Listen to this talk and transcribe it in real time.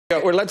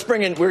We're going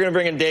to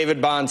bring in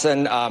David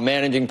Bahnsen,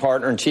 managing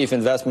partner and chief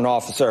investment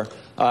officer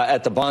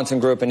at the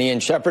Bahnsen Group, and Ian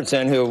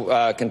Shepherdson, who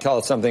can tell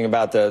us something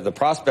about the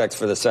prospects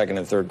for the second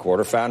and third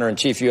quarter, founder and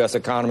chief U.S.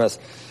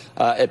 economist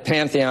at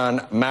Pantheon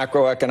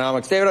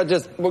Macroeconomics.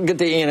 David, we'll get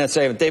to Ian in a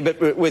second.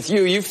 David, with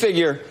you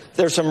figure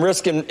there's some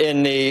risk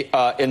in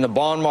the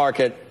bond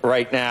market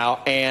right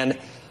now, and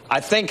I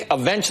think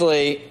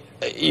eventually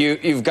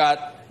you've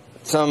got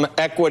some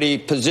equity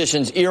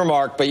positions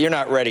earmarked, but you're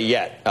not ready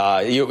yet.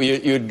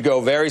 You'd go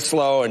very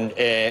slow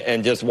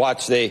and just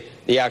watch the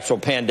actual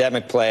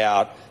pandemic play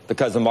out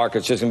because the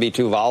market's just going to be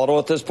too volatile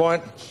at this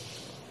point?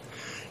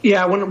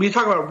 Yeah, when we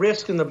talk about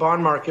risk in the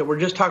bond market, we're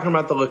just talking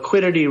about the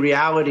liquidity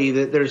reality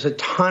that there's a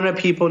ton of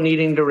people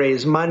needing to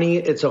raise money.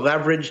 It's a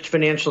leveraged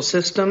financial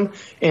system,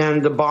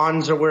 and the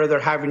bonds are where they're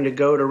having to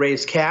go to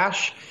raise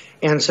cash.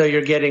 And so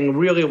you're getting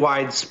really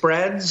wide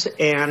spreads,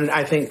 and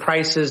I think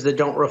prices that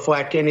don't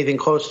reflect anything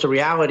close to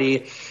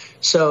reality.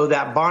 So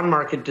that bond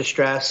market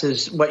distress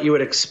is what you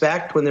would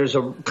expect when there's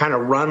a kind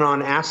of run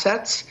on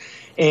assets,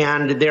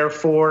 and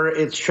therefore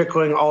it's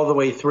trickling all the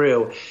way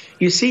through.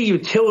 You see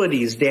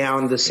utilities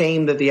down the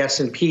same that the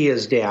S&P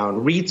is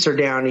down. REITs are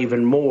down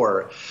even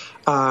more.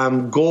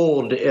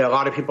 Gold, a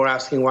lot of people are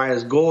asking, why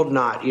is gold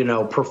not,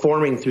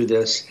 performing through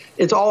this?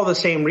 It's all the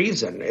same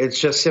reason. It's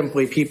just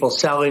simply people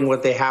selling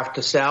what they have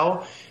to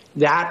sell.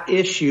 That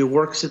issue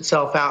works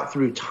itself out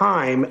through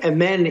time,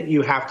 and then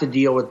you have to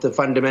deal with the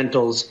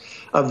fundamentals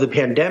of the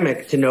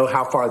pandemic to know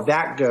how far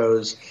that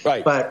goes.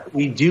 Right. But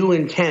we do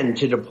intend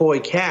to deploy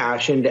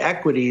cash into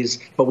equities,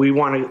 but we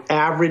want to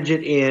average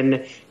it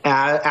in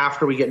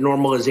after we get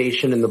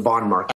normalization in the bond market.